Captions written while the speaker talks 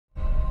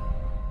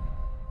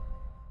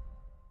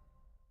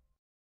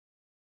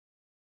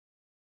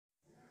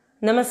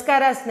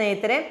ನಮಸ್ಕಾರ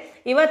ಸ್ನೇಹಿತರೆ,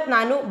 ಇವತ್ತು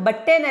ನಾನು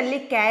ಬಟ್ಟೆನಲ್ಲಿ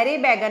ಕ್ಯಾರಿ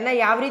ಬ್ಯಾಗನ್ನು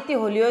ಯಾವ ರೀತಿ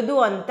ಹೊಲಿಯೋದು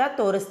ಅಂತ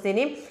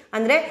ತೋರಿಸ್ತೀನಿ.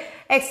 ಅಂದರೆ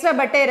ಎಕ್ಸ್ಟ್ರಾ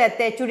ಬಟ್ಟೆ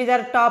ಇರುತ್ತೆ,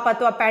 ಚೂಡಿದಾರ್ ಟಾಪ್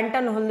ಅಥವಾ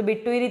ಪ್ಯಾಂಟನ್ನು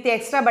ಹೊಲಿದ್ಬಿಟ್ಟು ಈ ರೀತಿ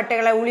ಎಕ್ಸ್ಟ್ರಾ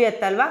ಬಟ್ಟೆಗಳ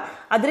ಉಳಿಯುತ್ತಲ್ವ,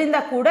 ಅದರಿಂದ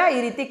ಕೂಡ ಈ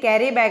ರೀತಿ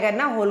ಕ್ಯಾರಿ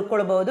ಬ್ಯಾಗನ್ನು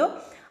ಹೊಲ್ಕೊಳ್ಬೋದು.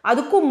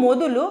 ಅದಕ್ಕೂ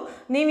ಮೊದಲು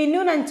ನೀವು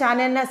ಇನ್ನೂ ನನ್ನ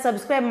ಚಾನೆಲ್ನ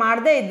ಸಬ್ಸ್ಕ್ರೈಬ್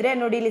ಮಾಡದೇ ಇದ್ದರೆ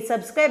ನೋಡಿ, ಇಲ್ಲಿ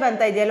ಸಬ್ಸ್ಕ್ರೈಬ್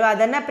ಅಂತ ಇದೆಯಲ್ವ,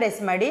 ಅದನ್ನು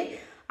ಪ್ರೆಸ್ ಮಾಡಿ.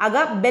 ಆಗ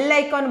ಬೆಲ್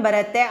ಐಕಾನ್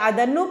ಬರುತ್ತೆ,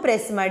 ಅದನ್ನು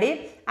ಪ್ರೆಸ್ ಮಾಡಿ.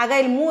 ಆಗ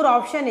ಇಲ್ಲಿ 3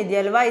 ಆಪ್ಷನ್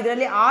ಇದೆಯಲ್ವ,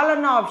 ಇದರಲ್ಲಿ ಆಲ್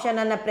ಅನ್ನೋ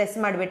ಆಪ್ಷನನ್ನು ಪ್ರೆಸ್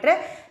ಮಾಡಿಬಿಟ್ರೆ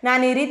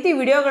ನಾನು ಈ ರೀತಿ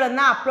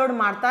ವಿಡಿಯೋಗಳನ್ನು ಅಪ್ಲೋಡ್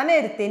ಮಾಡ್ತಾನೆ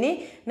ಇರ್ತೀನಿ.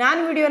 ನಾನು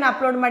ವಿಡಿಯೋನ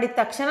ಅಪ್ಲೋಡ್ ಮಾಡಿದ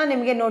ತಕ್ಷಣ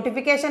ನಿಮಗೆ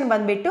ನೋಟಿಫಿಕೇಷನ್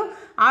ಬಂದುಬಿಟ್ಟು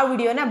ಆ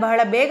ವಿಡಿಯೋನ ಬಹಳ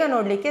ಬೇಗ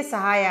ನೋಡಲಿಕ್ಕೆ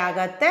ಸಹಾಯ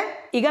ಆಗುತ್ತೆ.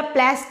 ಈಗ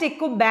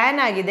ಪ್ಲಾಸ್ಟಿಕ್ಕು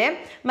ಬ್ಯಾನ್ ಆಗಿದೆ,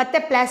 ಮತ್ತು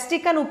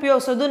ಪ್ಲಾಸ್ಟಿಕ್ಕನ್ನು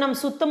ಉಪಯೋಗಿಸೋದು ನಮ್ಮ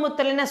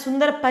ಸುತ್ತಮುತ್ತಲಿನ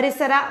ಸುಂದರ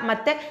ಪರಿಸರ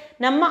ಮತ್ತು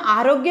ನಮ್ಮ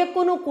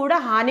ಆರೋಗ್ಯಕ್ಕೂ ಕೂಡ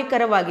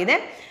ಹಾನಿಕರವಾಗಿದೆ.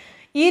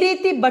 ಈ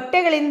ರೀತಿ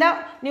ಬಟ್ಟೆಗಳಿಂದ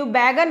ನೀವು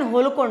ಬ್ಯಾಗನ್ನು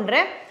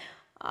ಹೊಲ್ಕೊಂಡ್ರೆ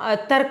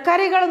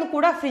ತರಕಾರಿಗಳನ್ನು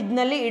ಕೂಡ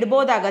ಫ್ರಿಜ್ನಲ್ಲಿ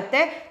ಇಡ್ಬೋದಾಗತ್ತೆ.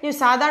 ನೀವು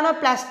ಸಾಧಾರಣ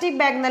ಪ್ಲಾಸ್ಟಿಕ್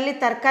ಬ್ಯಾಗ್ನಲ್ಲಿ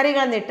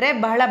ತರಕಾರಿಗಳನ್ನ ಇಟ್ಟರೆ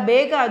ಬಹಳ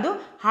ಬೇಗ ಅದು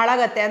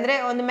ಹಾಳಾಗತ್ತೆ, ಅಂದರೆ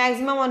ಒಂದು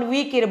ಮ್ಯಾಕ್ಸಿಮಮ್ 1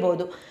 ವೀಕ್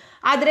ಇರ್ಬೋದು.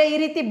 ಆದರೆ ಈ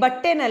ರೀತಿ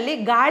ಬಟ್ಟೆನಲ್ಲಿ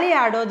ಗಾಳಿ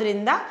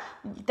ಆಡೋದ್ರಿಂದ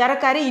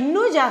ತರಕಾರಿ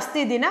ಇನ್ನೂ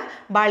ಜಾಸ್ತಿ ದಿನ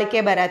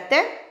ಬಾಳಿಕೆ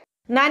ಬರುತ್ತೆ.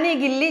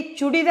 ನಾನೀಗಿಲ್ಲಿ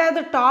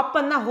ಚೂಡಿದಾರದ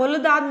ಟಾಪನ್ನು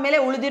ಹೊಲಿದಾದ್ಮೇಲೆ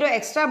ಉಳಿದಿರೋ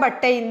ಎಕ್ಸ್ಟ್ರಾ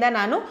ಬಟ್ಟೆಯಿಂದ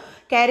ನಾನು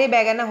ಕ್ಯಾರಿ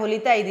ಬ್ಯಾಗನ್ನು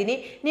ಹೊಲಿತಾ ಇದ್ದೀನಿ.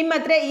 ನಿಮ್ಮ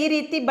ಹತ್ರ ಈ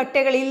ರೀತಿ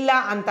ಬಟ್ಟೆಗಳಿಲ್ಲ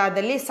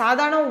ಅಂತಾದಲ್ಲಿ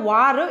ಸಾಧಾರಣ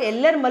ವಾರು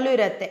ಎಲ್ಲರ ಮಲ್ಲೂ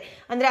ಇರುತ್ತೆ.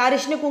 ಅಂದರೆ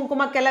ಅರಿಶಿನ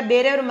ಕುಂಕುಮಕ್ಕೆಲ್ಲ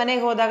ಬೇರೆಯವ್ರ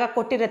ಮನೆಗೆ ಹೋದಾಗ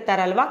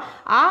ಕೊಟ್ಟಿರುತ್ತಾರಲ್ವ,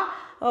 ಆ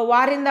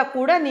ವಾರಿಂದ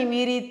ಕೂಡ ನೀವು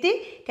ಈ ರೀತಿ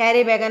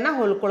ಕ್ಯಾರಿ ಬ್ಯಾಗನ್ನು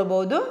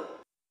ಹೊಲ್ಕೊಳ್ಬೋದು.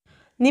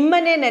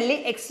 ನಿಮ್ಮನೆಯಲ್ಲಿ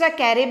ಎಕ್ಸ್ಟ್ರಾ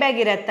ಕ್ಯಾರಿ ಬ್ಯಾಗ್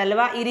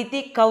ಇರುತ್ತಲ್ವ, ಈ ರೀತಿ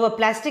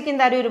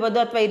ಪ್ಲಾಸ್ಟಿಕ್ಕಿಂದಾದ್ರೂ ಇರ್ಬೋದು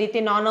ಅಥವಾ ಈ ರೀತಿ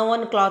ನಾನ್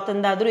ಓವನ್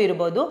ಕ್ಲಾತಿಂದಾದರೂ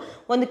ಇರ್ಬೋದು.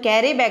 ಒಂದು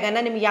ಕ್ಯಾರಿ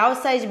ಬ್ಯಾಗನ್ನು ನಿಮ್ಗೆ ಯಾವ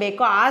ಸೈಜ್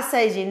ಬೇಕೋ ಆ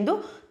ಸೈಜಿಂದು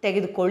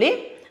ತೆಗೆದುಕೊಳ್ಳಿ.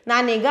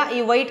 ನಾನೀಗ ಈ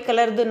ವೈಟ್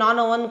ಕಲರ್ದು ನಾನ್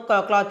ಓವನ್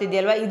ಕ್ಲಾತ್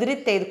ಇದೆಯಲ್ವ,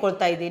 ಇದ್ರದ್ದು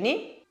ತೆಗೆದುಕೊಳ್ತಾ ಇದ್ದೀನಿ.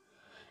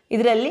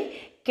 ಇದರಲ್ಲಿ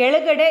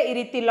ಕೆಳಗಡೆ ಈ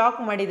ರೀತಿ ಲಾಕ್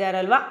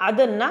ಮಾಡಿದಾರಲ್ವ,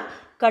 ಅದನ್ನು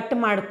ಕಟ್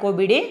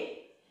ಮಾಡ್ಕೊಬಿಡಿ.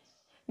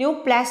 ನೀವು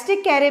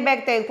ಪ್ಲಾಸ್ಟಿಕ್ ಕ್ಯಾರಿ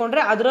ಬ್ಯಾಗ್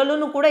ತೆಗೆದುಕೊಂಡ್ರೆ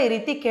ಅದರಲ್ಲೂ ಕೂಡ ಈ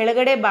ರೀತಿ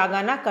ಕೆಳಗಡೆ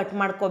ಭಾಗನ ಕಟ್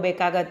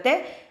ಮಾಡ್ಕೋಬೇಕಾಗತ್ತೆ.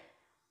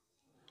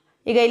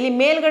 ಈಗ ಇಲ್ಲಿ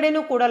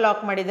ಮೇಲ್ಗಡೆನೂ ಕೂಡ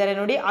ಲಾಕ್ ಮಾಡಿದ್ದಾರೆ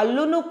ನೋಡಿ,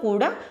 ಅಲ್ಲೂ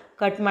ಕೂಡ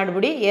ಕಟ್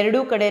ಮಾಡಿಬಿಡಿ. ಎರಡೂ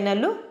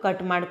ಕಡೆನಲ್ಲೂ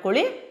ಕಟ್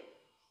ಮಾಡ್ಕೊಳ್ಳಿ.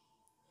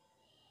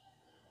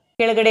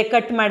 ಕೆಳಗಡೆ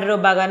ಕಟ್ ಮಾಡಿರೋ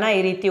ಭಾಗನ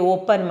ಈ ರೀತಿ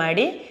ಓಪನ್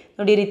ಮಾಡಿ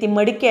ನೋಡಿ, ಈ ರೀತಿ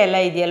ಮಡಿಕೆ ಎಲ್ಲ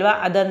ಇದೆಯಲ್ವ,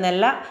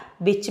 ಅದನ್ನೆಲ್ಲ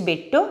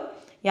ಬಿಚ್ಚಿಬಿಟ್ಟು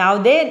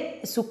ಯಾವುದೇ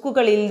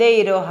ಸುಕ್ಕುಗಳಿಲ್ಲದೆ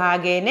ಇರೋ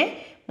ಹಾಗೇ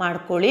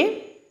ಮಾಡ್ಕೊಳ್ಳಿ.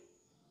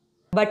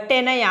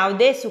 ಬಟ್ಟೆನ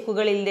ಯಾವುದೇ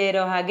ಸುಕ್ಕುಗಳಿಲ್ಲದೆ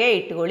ಇರೋ ಹಾಗೆ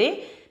ಇಟ್ಕೊಳ್ಳಿ.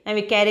 ನಾವು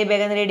ಈ ಕ್ಯಾರಿ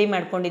ಬ್ಯಾಗನ್ನು ರೆಡಿ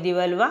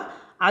ಮಾಡ್ಕೊಂಡಿದ್ದೀವಲ್ವ,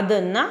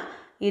 ಅದನ್ನು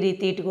ಈ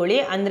ರೀತಿ ಇಟ್ಕೊಳ್ಳಿ.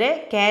 ಅಂದರೆ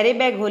ಕ್ಯಾರಿ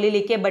ಬ್ಯಾಗ್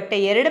ಹೊಲಿಲಿಕ್ಕೆ ಬಟ್ಟೆ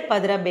 2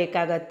 ಪದರ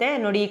ಬೇಕಾಗತ್ತೆ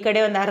ನೋಡಿ. ಈ ಕಡೆ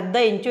ಒಂದು ಅರ್ಧ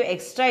ಇಂಚು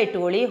ಎಕ್ಸ್ಟ್ರಾ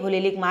ಇಟ್ಕೊಳ್ಳಿ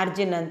ಹೊಲಿಲಿಕ್ಕೆ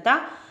ಮಾರ್ಜಿನ್ ಅಂತ.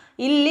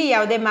 ಇಲ್ಲಿ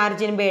ಯಾವುದೇ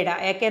ಮಾರ್ಜಿನ್ ಬೇಡ,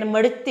 ಯಾಕೆಂದ್ರೆ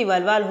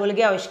ಮಡಗ್ತೀವಲ್ವ, ಅಲ್ಲಿ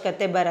ಹೊಲಿಗೆ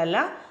ಅವಶ್ಯಕತೆ ಬರಲ್ಲ.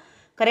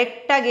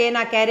 ಕರೆಕ್ಟಾಗಿ ಏನು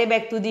ಆ ಕ್ಯಾರಿ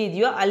ಬ್ಯಾಗ್ ತುದಿ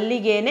ಇದೆಯೋ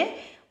ಅಲ್ಲಿಗೇನೆ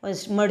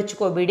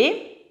ಮಡಚ್ಕೊಬಿಡಿ.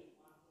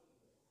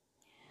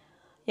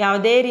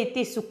 ಯಾವುದೇ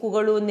ರೀತಿ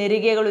ಸುಕ್ಕುಗಳು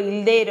ನೆರಿಗೆಗಳು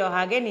ಇಲ್ಲದೆ ಇರೋ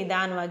ಹಾಗೆ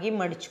ನಿಧಾನವಾಗಿ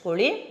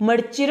ಮಡಚ್ಕೊಳ್ಳಿ.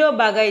 ಮಡಚಿರೋ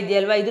ಭಾಗ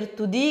ಇದೆಯಲ್ವ, ಇದ್ರ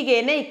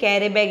ತುದಿಗೇನೆ ಈ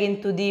ಕ್ಯಾರಿ ಬ್ಯಾಗಿನ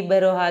ತುದಿ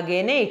ಬರೋ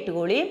ಹಾಗೇನೆ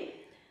ಇಟ್ಕೊಳ್ಳಿ.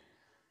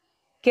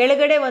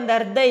 ಕೆಳಗಡೆ ಒಂದು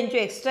ಅರ್ಧ ಇಂಚು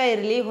ಎಕ್ಸ್ಟ್ರಾ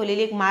ಇರಲಿ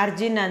ಹೊಲಿಲಿಕ್ಕೆ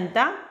ಮಾರ್ಜಿನ್ ಅಂತ.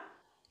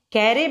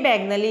 ಕ್ಯಾರಿ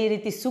ಬ್ಯಾಗ್ನಲ್ಲಿ ಈ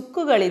ರೀತಿ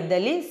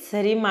ಸುಕ್ಕುಗಳಿದ್ದಲ್ಲಿ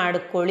ಸರಿ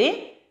ಮಾಡ್ಕೊಳ್ಳಿ.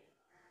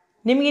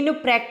 ನಿಮಗಿನ್ನೂ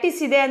ಪ್ರಾಕ್ಟೀಸ್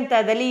ಇದೆ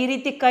ಅಂತಾದಲ್ಲಿ ಈ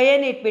ರೀತಿ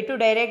ಕೈಯನ್ನು ಇಟ್ಬಿಟ್ಟು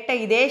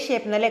ಡೈರೆಕ್ಟಾಗಿ ಇದೇ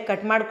ಶೇಪ್ನಲ್ಲೇ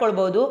ಕಟ್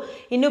ಮಾಡ್ಕೊಳ್ಬೋದು.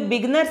 ಇನ್ನು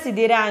ಬಿಗ್ನರ್ಸ್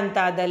ಇದ್ದೀರಾ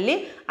ಅಂತಾದಲ್ಲಿ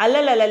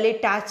ಅಲ್ಲಲ್ಲಿ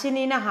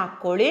ಟಾಚಿನಿನ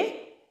ಹಾಕ್ಕೊಳ್ಳಿ.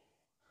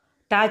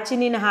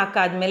 ಟಾಚಿನಿನ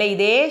ಹಾಕಾದ್ಮೇಲೆ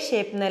ಇದೇ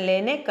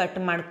ಶೇಪ್ನಲ್ಲೇ ಕಟ್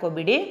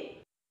ಮಾಡ್ಕೊಬಿಡಿ.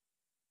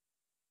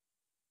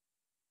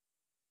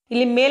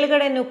 ಇಲ್ಲಿ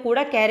ಮೇಲ್ಗಡೆನೂ ಕೂಡ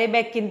ಕ್ಯಾರಿ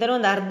ಬ್ಯಾಗ್ಗಿಂತ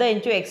ಒಂದು ಅರ್ಧ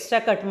ಇಂಚು ಎಕ್ಸ್ಟ್ರಾ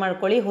ಕಟ್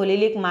ಮಾಡ್ಕೊಳ್ಳಿ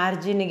ಹೊಲಿಲಿಕ್ಕೆ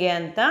ಮಾರ್ಜಿನ್ಗೆ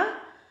ಅಂತ.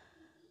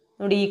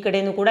 ನೋಡಿ, ಈ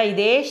ಕಡೆನೂ ಕೂಡ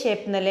ಇದೇ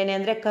ಶೇಪ್ನಲ್ಲೇ,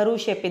 ಅಂದರೆ ಕರು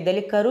ಶೇಪ್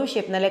ಇದ್ದಲ್ಲಿ ಕರು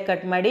ಶೇಪ್ನಲ್ಲೇ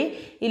ಕಟ್ ಮಾಡಿ.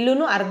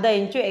 ಇಲ್ಲೂ ಅರ್ಧ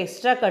ಇಂಚು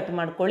ಎಕ್ಸ್ಟ್ರಾ ಕಟ್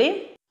ಮಾಡ್ಕೊಳ್ಳಿ.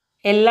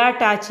 ಎಲ್ಲ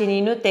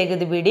ಟಾಚಿನೂ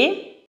ತೆಗೆದುಬಿಡಿ.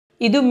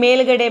 ಇದು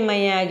ಮೇಲ್ಗಡೆ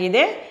ಮೈ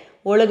ಆಗಿದೆ,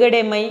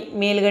 ಒಳಗಡೆ ಮೈ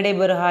ಮೇಲ್ಗಡೆ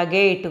ಬರೋ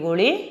ಹಾಗೆ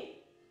ಇಟ್ಕೊಳ್ಳಿ.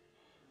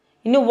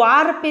 ಇನ್ನು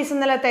ವಾರ್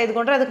ಪೀಸನ್ನೆಲ್ಲ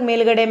ತೆಗೆದುಕೊಂಡ್ರೆ ಅದಕ್ಕೆ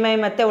ಮೇಲ್ಗಡೆ ಮೈ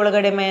ಮತ್ತು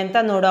ಒಳಗಡೆ ಮೈ ಅಂತ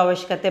ನೋಡೋ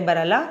ಅವಶ್ಯಕತೆ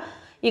ಬರಲ್ಲ.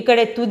 ಈ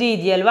ಕಡೆ ತುದಿ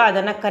ಇದೆಯಲ್ವ,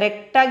 ಅದನ್ನು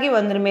ಕರೆಕ್ಟಾಗಿ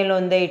ಒಂದ್ರ ಮೇಲೆ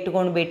ಒಂದೇ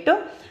ಇಟ್ಕೊಂಡ್ಬಿಟ್ಟು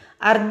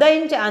ಅರ್ಧ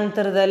ಇಂಚ್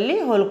ಅಂತರದಲ್ಲಿ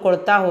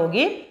ಹೊಲ್ಕೊಳ್ತಾ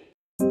ಹೋಗಿ.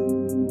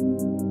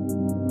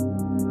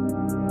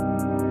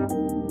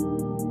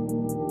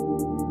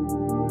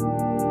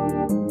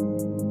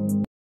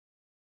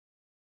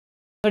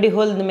 ನೋಡಿ,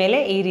 ಹೊಲಿದ ಮೇಲೆ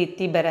ಈ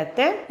ರೀತಿ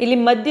ಬರುತ್ತೆ. ಇಲ್ಲಿ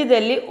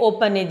ಮಧ್ಯದಲ್ಲಿ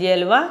ಓಪನ್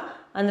ಇದೆಯಲ್ವ,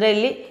 ಅಂದರೆ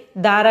ಇಲ್ಲಿ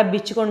ದಾರ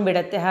ಬಿಚ್ಕೊಂಡು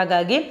ಬಿಡುತ್ತೆ.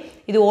 ಹಾಗಾಗಿ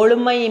ಇದು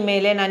ಒಳುಮೈ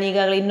ಮೇಲೆ, ನಾನು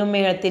ಈಗಾಗಲೇ ಇನ್ನೊಮ್ಮೆ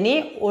ಹೇಳ್ತೀನಿ,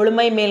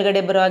 ಒಳುಮೈ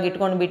ಮೇಲ್ಗಡೆ ಬರೋ ಹಾಗೆ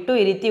ಇಟ್ಕೊಂಡ್ಬಿಟ್ಟು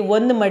ಈ ರೀತಿ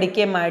ಒಂದು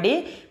ಮಡಿಕೆ ಮಾಡಿ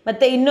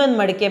ಮತ್ತು ಇನ್ನೊಂದು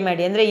ಮಡಿಕೆ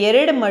ಮಾಡಿ, ಅಂದರೆ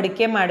 2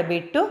 ಮಡಿಕೆ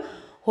ಮಾಡಿಬಿಟ್ಟು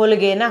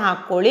ಹೊಲಿಗೆನ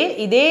ಹಾಕ್ಕೊಳ್ಳಿ.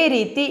 ಇದೇ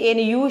ರೀತಿ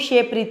ಏನು ಯು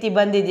ಶೇಪ್ ರೀತಿ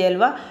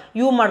ಬಂದಿದೆಯಲ್ವ,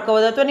 ಯು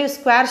ಮಾಡ್ಕೋಬೋದು ಅಥವಾ ನೀವು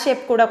ಸ್ಕ್ವೇರ್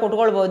ಶೇಪ್ ಕೂಡ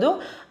ಕೊಟ್ಕೊಳ್ಬೋದು.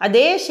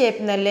 ಅದೇ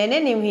ಶೇಪ್ನಲ್ಲೇ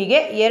ನೀವು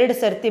ಹೀಗೆ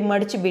 2 ಸರ್ತಿ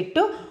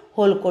ಮಡಚಿಬಿಟ್ಟು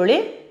ಹೊಲ್ಕೊಳ್ಳಿ.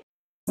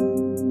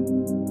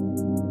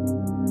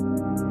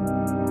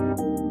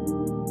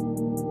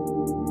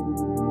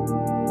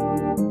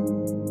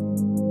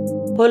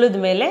 ಹೊಲಿದ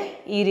ಮೇಲೆ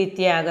ಈ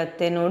ರೀತಿ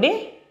ಆಗತ್ತೆ ನೋಡಿ,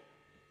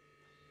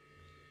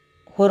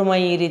 ಹೊರಮೈ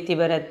ಈ ರೀತಿ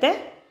ಬರುತ್ತೆ.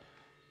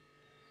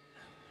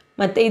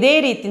 ಮತ್ತು ಇದೇ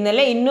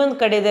ರೀತಿಯಲ್ಲೇ ಇನ್ನೊಂದು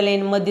ಕಡೆದಲ್ಲಿ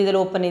ಏನು ಮಧ್ಯದಲ್ಲಿ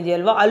ಓಪನ್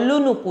ಇದೆಯಲ್ವ,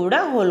 ಅಲ್ಲೂ ಕೂಡ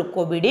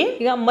ಹೊಲ್ಕೊಬಿಡಿ.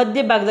 ಈಗ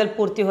ಮಧ್ಯ ಭಾಗದಲ್ಲಿ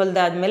ಪೂರ್ತಿ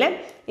ಹೊಲಿದಾದ್ಮೇಲೆ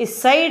ಈ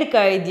ಸೈಡ್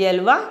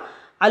ಇದೆಯಲ್ವ,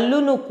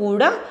 ಅಲ್ಲೂ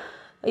ಕೂಡ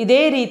ಇದೇ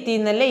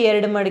ರೀತಿಯಲ್ಲೇ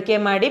 2 ಮಡಿಕೆ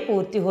ಮಾಡಿ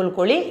ಪೂರ್ತಿ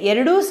ಹೊಲ್ಕೊಳ್ಳಿ.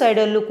 ಎರಡೂ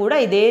ಸೈಡಲ್ಲೂ ಕೂಡ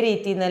ಇದೇ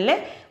ರೀತಿಯಲ್ಲೇ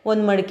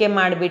ಒಂದು ಮಡಿಕೆ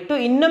ಮಾಡಿಬಿಟ್ಟು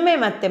ಇನ್ನೊಮ್ಮೆ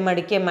ಮತ್ತೆ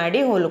ಮಡಿಕೆ ಮಾಡಿ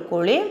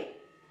ಹೊಲ್ಕೊಳ್ಳಿ.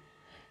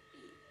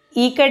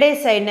 ಈ ಕಡೆ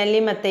ಸೈಡ್ನಲ್ಲಿ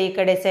ಮತ್ತು ಈ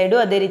ಕಡೆ ಸೈಡು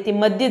ಅದೇ ರೀತಿ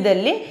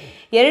ಮಧ್ಯದಲ್ಲಿ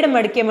 2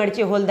 ಮಡಿಕೆ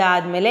ಮಡಚಿ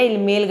ಹೊಲ್ದಾದ್ಮೇಲೆ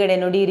ಇಲ್ಲಿ ಮೇಲ್ಗಡೆ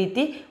ನೋಡಿ ಈ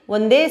ರೀತಿ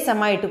ಒಂದೇ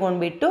ಸಮ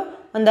ಇಟ್ಕೊಂಡ್ಬಿಟ್ಟು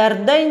ಒಂದು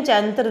ಅರ್ಧ ಇಂಚ್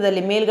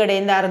ಅಂತರದಲ್ಲಿ,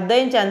 ಮೇಲ್ಗಡೆಯಿಂದ ಅರ್ಧ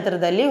ಇಂಚ್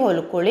ಅಂತರದಲ್ಲಿ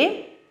ಹೊಲ್ಕೊಳ್ಳಿ.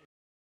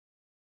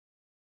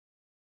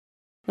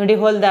 ನೋಡಿ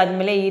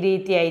ಹೊಲ್ದಾದ್ಮೇಲೆ ಈ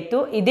ರೀತಿ ಆಯಿತು.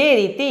 ಇದೇ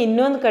ರೀತಿ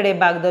ಇನ್ನೊಂದು ಕಡೆ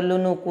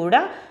ಭಾಗದಲ್ಲೂ ಕೂಡ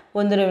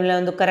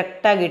ಒಂದು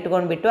ಕರೆಕ್ಟಾಗಿ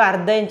ಇಟ್ಕೊಂಡ್ಬಿಟ್ಟು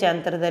ಅರ್ಧ ಇಂಚ್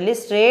ಅಂತರದಲ್ಲಿ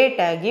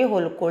ಸ್ಟ್ರೇಟಾಗಿ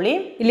ಹೊಲ್ಕೊಳ್ಳಿ.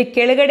 ಇಲ್ಲಿ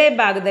ಕೆಳಗಡೆ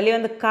ಭಾಗದಲ್ಲಿ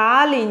ಒಂದು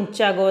 1/4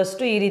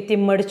 ಇಂಚಾಗುವಷ್ಟು ಈ ರೀತಿ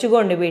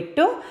ಮಡಚಿಕೊಂಡು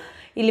ಬಿಟ್ಟು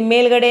ಇಲ್ಲಿ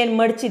ಮೇಲ್ಗಡೆ ಏನು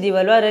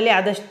ಮಡಚಿದ್ದೀವಲ್ವ ಅದರಲ್ಲಿ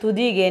ಆದಷ್ಟು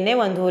ತುದಿಗೇನೆ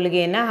ಒಂದು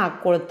ಹೊಲಿಗೆಯನ್ನು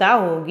ಹಾಕ್ಕೊಳ್ತಾ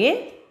ಹೋಗಿ.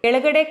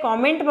 ಕೆಳಗಡೆ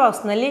ಕಾಮೆಂಟ್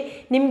ಬಾಕ್ಸ್ನಲ್ಲಿ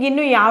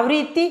ನಿಮಗಿನ್ನೂ ಯಾವ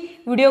ರೀತಿ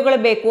ವಿಡಿಯೋಗಳು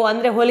ಬೇಕು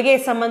ಅಂದರೆ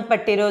ಹೊಲಿಗೆಗೆ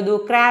ಸಂಬಂಧಪಟ್ಟಿರೋದು,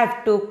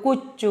 ಕ್ರಾಫ್ಟು,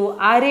 ಕುಚ್ಚು,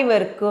 ಆರಿ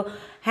ವರ್ಕ್,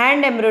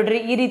 ಹ್ಯಾಂಡ್ ಎಂಬ್ರಾಯ್ಡ್ರಿ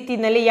ಈ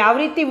ರೀತಿಯಲ್ಲಿ ಯಾವ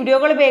ರೀತಿ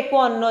ವಿಡಿಯೋಗಳು ಬೇಕು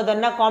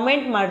ಅನ್ನೋದನ್ನು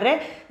ಕಾಮೆಂಟ್ ಮಾಡಿದ್ರೆ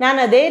ನಾನು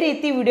ಅದೇ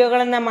ರೀತಿ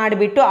ವಿಡಿಯೋಗಳನ್ನು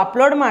ಮಾಡಿಬಿಟ್ಟು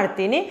ಅಪ್ಲೋಡ್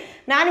ಮಾಡ್ತೀನಿ.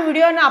 ನಾನು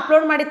ವಿಡಿಯೋನ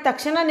ಅಪ್ಲೋಡ್ ಮಾಡಿದ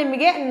ತಕ್ಷಣ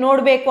ನಿಮಗೆ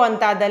ನೋಡಬೇಕು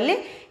ಅಂತಾದಲ್ಲಿ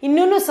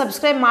ಇನ್ನೂ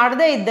ಸಬ್ಸ್ಕ್ರೈಬ್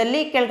ಮಾಡದೇ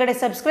ಇದ್ದಲ್ಲಿ ಕೆಳಗಡೆ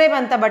ಸಬ್ಸ್ಕ್ರೈಬ್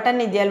ಅಂತ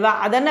ಬಟನ್ ಇದೆಯಲ್ವ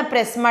ಅದನ್ನು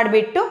ಪ್ರೆಸ್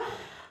ಮಾಡಿಬಿಟ್ಟು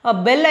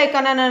ಬೆಲ್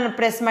ಐಕಾನನ್ನು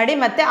ಪ್ರೆಸ್ ಮಾಡಿ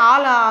ಮತ್ತು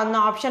ಆಲ್ ಅನ್ನೋ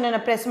ಆಪ್ಷನನ್ನು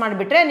ಪ್ರೆಸ್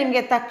ಮಾಡಿಬಿಟ್ರೆ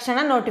ನಿಮಗೆ ತಕ್ಷಣ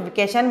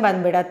ನೋಟಿಫಿಕೇಷನ್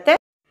ಬಂದುಬಿಡತ್ತೆ.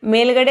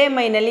 ಮೇಲ್ಗಡೆ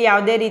ಮೈನಲ್ಲಿ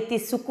ಯಾವುದೇ ರೀತಿ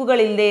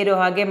ಸುಕ್ಕುಗಳಿಲ್ಲದೆ ಇರೋ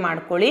ಹಾಗೆ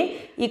ಮಾಡ್ಕೊಳ್ಳಿ.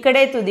 ಈ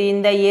ಕಡೆ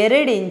ತುದಿಯಿಂದ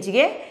 2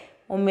 ಇಂಚಿಗೆ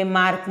ಒಮ್ಮೆ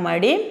ಮಾರ್ಕ್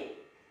ಮಾಡಿ,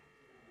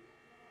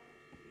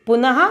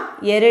 ಪುನಃ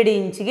 2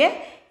 ಇಂಚಿಗೆ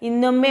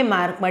ಇನ್ನೊಮ್ಮೆ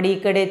ಮಾರ್ಕ್ ಮಾಡಿ. ಈ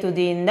ಕಡೆ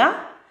ತುದಿಯಿಂದ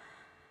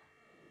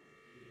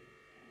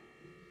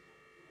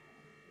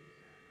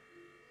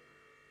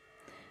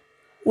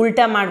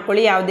ಉಲ್ಟಾ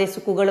ಮಾಡ್ಕೊಳ್ಳಿ, ಯಾವುದೇ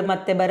ಸುಕ್ಕುಗಳು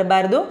ಮತ್ತೆ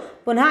ಬರಬಾರ್ದು.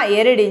 ಪುನಃ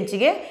 2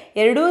 ಇಂಚಿಗೆ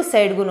ಎರಡೂ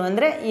ಸೈಡ್ಗೂ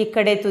ಅಂದರೆ ಈ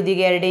ಕಡೆ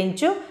ತುದಿಗೆ 2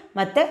 ಇಂಚು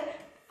ಮತ್ತು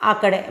ಆ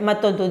ಕಡೆ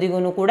ಮತ್ತೊಂದು ತುದಿಗೂ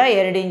ಕೂಡ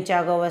 2 ಇಂಚ್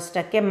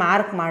ಆಗೋವಷ್ಟಕ್ಕೆ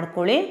ಮಾರ್ಕ್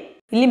ಮಾಡ್ಕೊಳ್ಳಿ.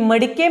 ಇಲ್ಲಿ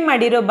ಮಡಿಕೆ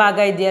ಮಾಡಿರೋ ಭಾಗ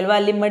ಇದೆಯಲ್ವ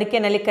ಅಲ್ಲಿ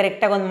ಮಡಿಕೆನಲ್ಲಿ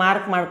ಕರೆಕ್ಟಾಗಿ ಒಂದು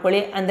ಮಾರ್ಕ್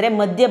ಮಾಡ್ಕೊಳ್ಳಿ, ಅಂದರೆ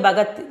ಮಧ್ಯ ಭಾಗ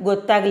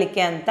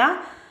ಗೊತ್ತಾಗಲಿಕ್ಕೆ ಅಂತ.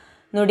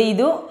 ನೋಡಿ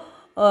ಇದು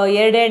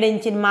 2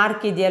 ಇಂಚಿನ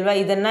ಮಾರ್ಕ್ ಇದೆಯಲ್ವ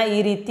ಇದನ್ನು ಈ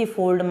ರೀತಿ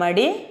ಫೋಲ್ಡ್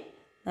ಮಾಡಿ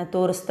ನಾನು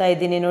ತೋರಿಸ್ತಾ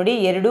ಇದ್ದೀನಿ. ನೋಡಿ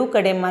ಎರಡೂ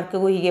ಕಡೆ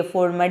ಮಾರ್ಕಿಗೂ ಹೀಗೆ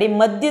ಫೋಲ್ಡ್ ಮಾಡಿ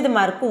ಮಧ್ಯದ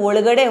ಮಾರ್ಕು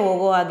ಒಳಗಡೆ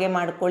ಹೋಗೋ ಹಾಗೆ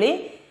ಮಾಡ್ಕೊಳ್ಳಿ.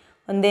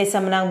 ಒಂದೇ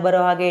ಸಮನಾಗಿ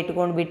ಬರೋ ಹಾಗೆ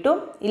ಇಟ್ಕೊಂಡ್ಬಿಟ್ಟು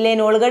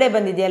ಇಲ್ಲೇನು ಒಳಗಡೆ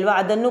ಬಂದಿದೆಯಲ್ವ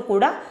ಅದನ್ನು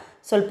ಕೂಡ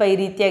ಸ್ವಲ್ಪ ಈ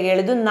ರೀತಿಯಾಗಿ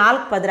ಎಳೆದು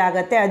 4 ಪದರ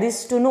ಆಗುತ್ತೆ.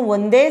 ಅದಿಷ್ಟೂ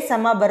ಒಂದೇ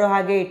ಸಮ ಬರೋ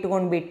ಹಾಗೆ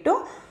ಇಟ್ಕೊಂಡ್ಬಿಟ್ಟು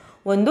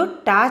ಒಂದು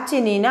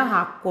ಟಾಚಿನಿನ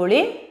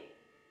ಹಾಕ್ಕೊಳ್ಳಿ.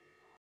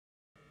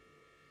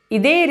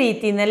 ಇದೇ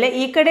ರೀತಿಯಲ್ಲೇ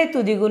ಈ ಕಡೆ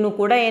ತುದಿಗೂ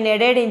ಕೂಡ ಏನು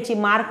 2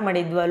 ಇಂಚಿಗೆ ಮಾರ್ಕ್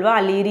ಮಾಡಿದ್ವಲ್ವ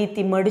ಅಲ್ಲಿ ಈ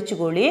ರೀತಿ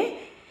ಮಡಚ್ಕೊಳ್ಳಿ.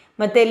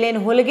 ಮತ್ತು ಇಲ್ಲೇನು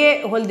ಹೊಲಿಗೆ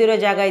ಹೊಲಿದಿರೋ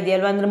ಜಾಗ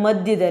ಇದೆಯಲ್ವ ಅಂದರೆ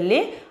ಮಧ್ಯದಲ್ಲಿ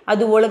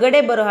ಅದು ಒಳಗಡೆ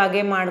ಬರೋ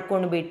ಹಾಗೆ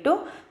ಮಾಡ್ಕೊಂಡ್ಬಿಟ್ಟು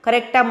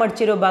ಕರೆಕ್ಟಾಗಿ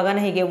ಮಡಚಿರೋ ಭಾಗನ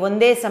ಹೀಗೆ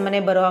ಒಂದೇ ಸಮನೆ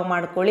ಬರೋ ಹಾಗೆ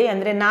ಮಾಡ್ಕೊಳ್ಳಿ.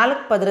 ಅಂದರೆ 4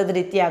 ಪದರದ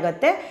ರೀತಿ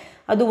ಆಗುತ್ತೆ.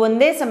 ಅದು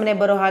ಒಂದೇ ಸಮನೆ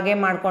ಬರೋ ಹಾಗೆ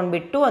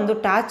ಮಾಡ್ಕೊಂಡ್ಬಿಟ್ಟು ಒಂದು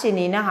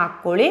ಟಾಚಿನಿನ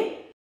ಹಾಕ್ಕೊಳ್ಳಿ.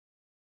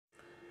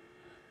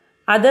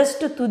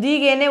 ಆದಷ್ಟು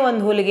ತುದಿಗೇನೆ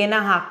ಒಂದು ಹೊಲಿಗೆನ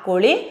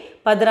ಹಾಕ್ಕೊಳ್ಳಿ,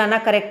 ಪದರನ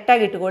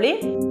ಕರೆಕ್ಟಾಗಿ ಇಟ್ಕೊಳ್ಳಿ.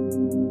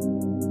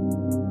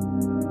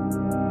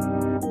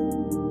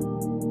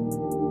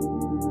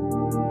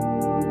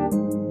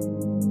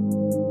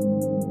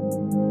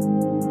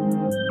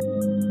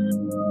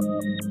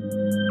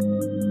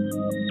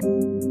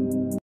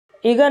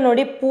 ಈಗ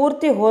ನೋಡಿ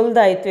ಪೂರ್ತಿ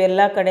ಹೊಲ್ದಾಯಿತು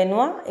ಎಲ್ಲ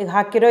ಕಡೆನೂ. ಈಗ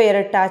ಹಾಕಿರೋ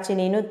 2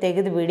 ಟಾಚಿನೀನು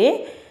ತೆಗೆದುಬಿಡಿ.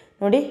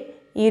 ನೋಡಿ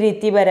ಈ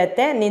ರೀತಿ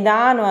ಬರುತ್ತೆ.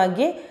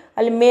 ನಿಧಾನವಾಗಿ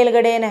ಅಲ್ಲಿ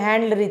ಮೇಲ್ಗಡೆ ಏನು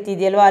ಹ್ಯಾಂಡ್ಲ್ ರೀತಿ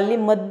ಇದೆಯಲ್ವ ಅಲ್ಲಿ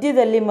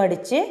ಮಧ್ಯದಲ್ಲಿ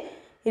ಮಡಚಿ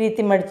ಈ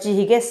ರೀತಿ ಮಡಚಿ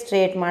ಹೀಗೆ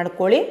ಸ್ಟ್ರೇಟ್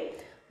ಮಾಡ್ಕೊಳ್ಳಿ.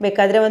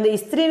 ಬೇಕಾದರೆ ಒಂದು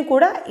ಇಸ್ತ್ರಿನ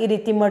ಕೂಡ ಈ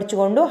ರೀತಿ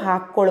ಮಡಚ್ಕೊಂಡು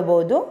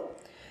ಹಾಕ್ಕೊಳ್ಬೋದು.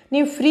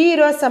 ನೀವು ಫ್ರೀ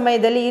ಇರೋ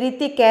ಸಮಯದಲ್ಲಿ ಈ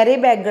ರೀತಿ ಕ್ಯಾರಿ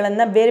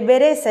ಬ್ಯಾಗ್ಗಳನ್ನು ಬೇರೆ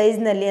ಬೇರೆ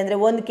ಸೈಜ್ನಲ್ಲಿ ಅಂದರೆ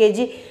 1 kg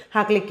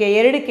ಹಾಕಲಿಕ್ಕೆ,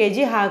 2 kg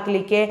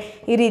ಹಾಕಲಿಕ್ಕೆ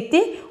ಈ ರೀತಿ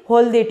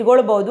ಹೊಲ್ದು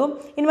ಇಟ್ಕೊಳ್ಬೋದು.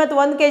 ಇನ್ನು ಮತ್ತು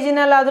 1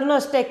 kgನಲ್ಲಾದ್ರೂ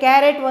ಅಷ್ಟೇ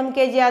ಕ್ಯಾರೆಟ್ 1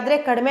 kg ಆದರೆ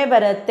ಕಡಿಮೆ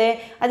ಬರುತ್ತೆ.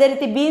 ಅದೇ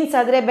ರೀತಿ ಬೀನ್ಸ್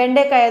ಆದರೆ,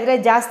 ಬೆಂಡೆಕಾಯಿ ಆದರೆ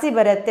ಜಾಸ್ತಿ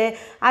ಬರುತ್ತೆ.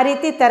 ಆ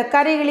ರೀತಿ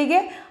ತರಕಾರಿಗಳಿಗೆ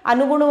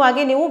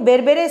ಅನುಗುಣವಾಗಿ ನೀವು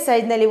ಬೇರೆ ಬೇರೆ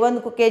ಸೈಜ್ನಲ್ಲಿ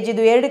 1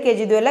 kgದು 2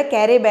 kgದು ಎಲ್ಲ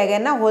ಕ್ಯಾರಿ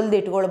ಬ್ಯಾಗನ್ನು ಹೊಲ್ದು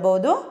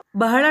ಇಟ್ಕೊಳ್ಬೋದು.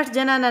 ಬಹಳಷ್ಟು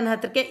ಜನ ನನ್ನ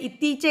ಹತ್ರಕ್ಕೆ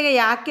ಇತ್ತೀಚೆಗೆ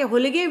ಯಾಕೆ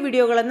ಹೊಲಿಗೆ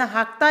ವಿಡಿಯೋಗಳನ್ನು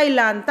ಹಾಕ್ತಾ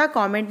ಇಲ್ಲ ಅಂತ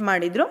ಕಾಮೆಂಟ್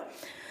ಮಾಡಿದರು.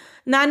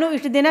 ನಾನು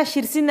ಇಷ್ಟು ದಿನ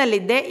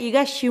ಶಿರ್ಸಿನಲ್ಲಿದ್ದೆ, ಈಗ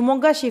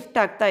ಶಿವಮೊಗ್ಗ ಶಿಫ್ಟ್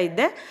ಆಗ್ತಾ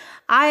ಇದ್ದೆ.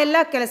 ಆ ಎಲ್ಲ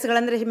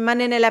ಕೆಲಸಗಳಂದರೆ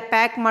ಮನೆಯನ್ನೆಲ್ಲ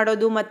ಪ್ಯಾಕ್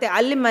ಮಾಡೋದು ಮತ್ತು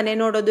ಅಲ್ಲಿ ಮನೆ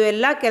ನೋಡೋದು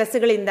ಎಲ್ಲ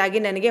ಕೆಲಸಗಳಿಂದಾಗಿ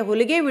ನನಗೆ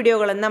ಹೊಲಿಗೆ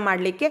ವಿಡಿಯೋಗಳನ್ನು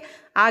ಮಾಡಲಿಕ್ಕೆ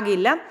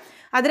ಆಗಿಲ್ಲ.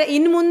 ಆದರೆ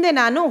ಇನ್ನು ಮುಂದೆ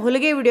ನಾನು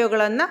ಹೊಲಿಗೆ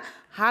ವಿಡಿಯೋಗಳನ್ನು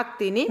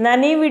ಹಾಕ್ತೀನಿ.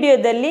 ನಾನು ಈ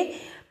ವಿಡಿಯೋದಲ್ಲಿ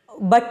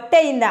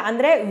ಬಟ್ಟೆಯಿಂದ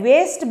ಅಂದರೆ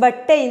ವೇಸ್ಟ್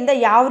ಬಟ್ಟೆಯಿಂದ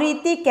ಯಾವ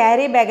ರೀತಿ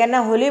ಕ್ಯಾರಿ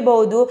ಬ್ಯಾಗನ್ನು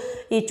ಹೊಲಿಬೋದು,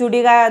 ಈ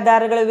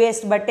ಚೂಡಿದಾರಗಳು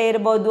ವೇಸ್ಟ್ ಬಟ್ಟೆ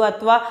ಇರ್ಬೋದು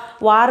ಅಥವಾ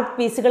ವಾರ್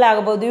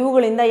ಪೀಸ್ಗಳಾಗ್ಬೋದು,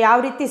 ಇವುಗಳಿಂದ ಯಾವ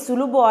ರೀತಿ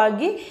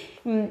ಸುಲಭವಾಗಿ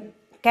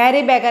ಕ್ಯಾರಿ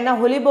ಬ್ಯಾಗನ್ನು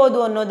ಹೊಲಿಬೋದು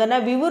ಅನ್ನೋದನ್ನು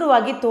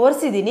ವಿವರವಾಗಿ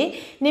ತೋರಿಸಿದ್ದೀನಿ.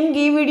 ನಿಮ್ಗೆ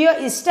ಈ ವಿಡಿಯೋ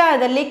ಇಷ್ಟ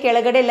ಆದಲ್ಲಿ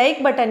ಕೆಳಗಡೆ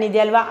ಲೈಕ್ ಬಟನ್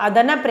ಇದೆಯಲ್ವಾ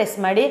ಅದನ್ನು ಪ್ರೆಸ್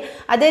ಮಾಡಿ.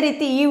 ಅದೇ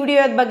ರೀತಿ ಈ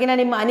ವಿಡಿಯೋದ ಬಗ್ಗೆನ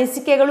ನಿಮ್ಮ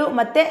ಅನಿಸಿಕೆಗಳು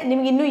ಮತ್ತು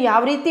ನಿಮ್ಗೆ ಇನ್ನೂ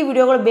ಯಾವ ರೀತಿ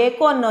ವಿಡಿಯೋಗಳು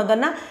ಬೇಕು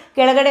ಅನ್ನೋದನ್ನು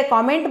ಕೆಳಗಡೆ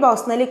ಕಾಮೆಂಟ್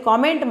ಬಾಕ್ಸ್ನಲ್ಲಿ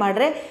ಕಾಮೆಂಟ್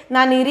ಮಾಡಿದ್ರೆ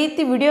ನಾನು ಈ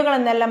ರೀತಿ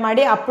ವಿಡಿಯೋಗಳನ್ನೆಲ್ಲ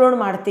ಮಾಡಿ ಅಪ್ಲೋಡ್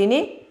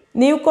ಮಾಡ್ತೀನಿ.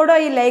 ನೀವು ಕೊಡೋ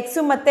ಈ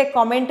ಲೈಕ್ಸು ಮತ್ತು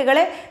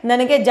ಕಾಮೆಂಟ್ಗಳೇ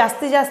ನನಗೆ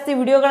ಜಾಸ್ತಿ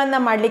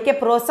ವಿಡಿಯೋಗಳನ್ನು ಮಾಡಲಿಕ್ಕೆ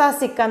ಪ್ರೋತ್ಸಾಹ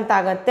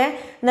ಸಿಕ್ಕಂತಾಗತ್ತೆ.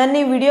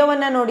 ನನ್ನ ಈ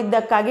ವಿಡಿಯೋವನ್ನು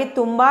ನೋಡಿದ್ದಕ್ಕಾಗಿ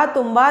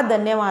ತುಂಬ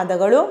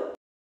ಧನ್ಯವಾದಗಳು.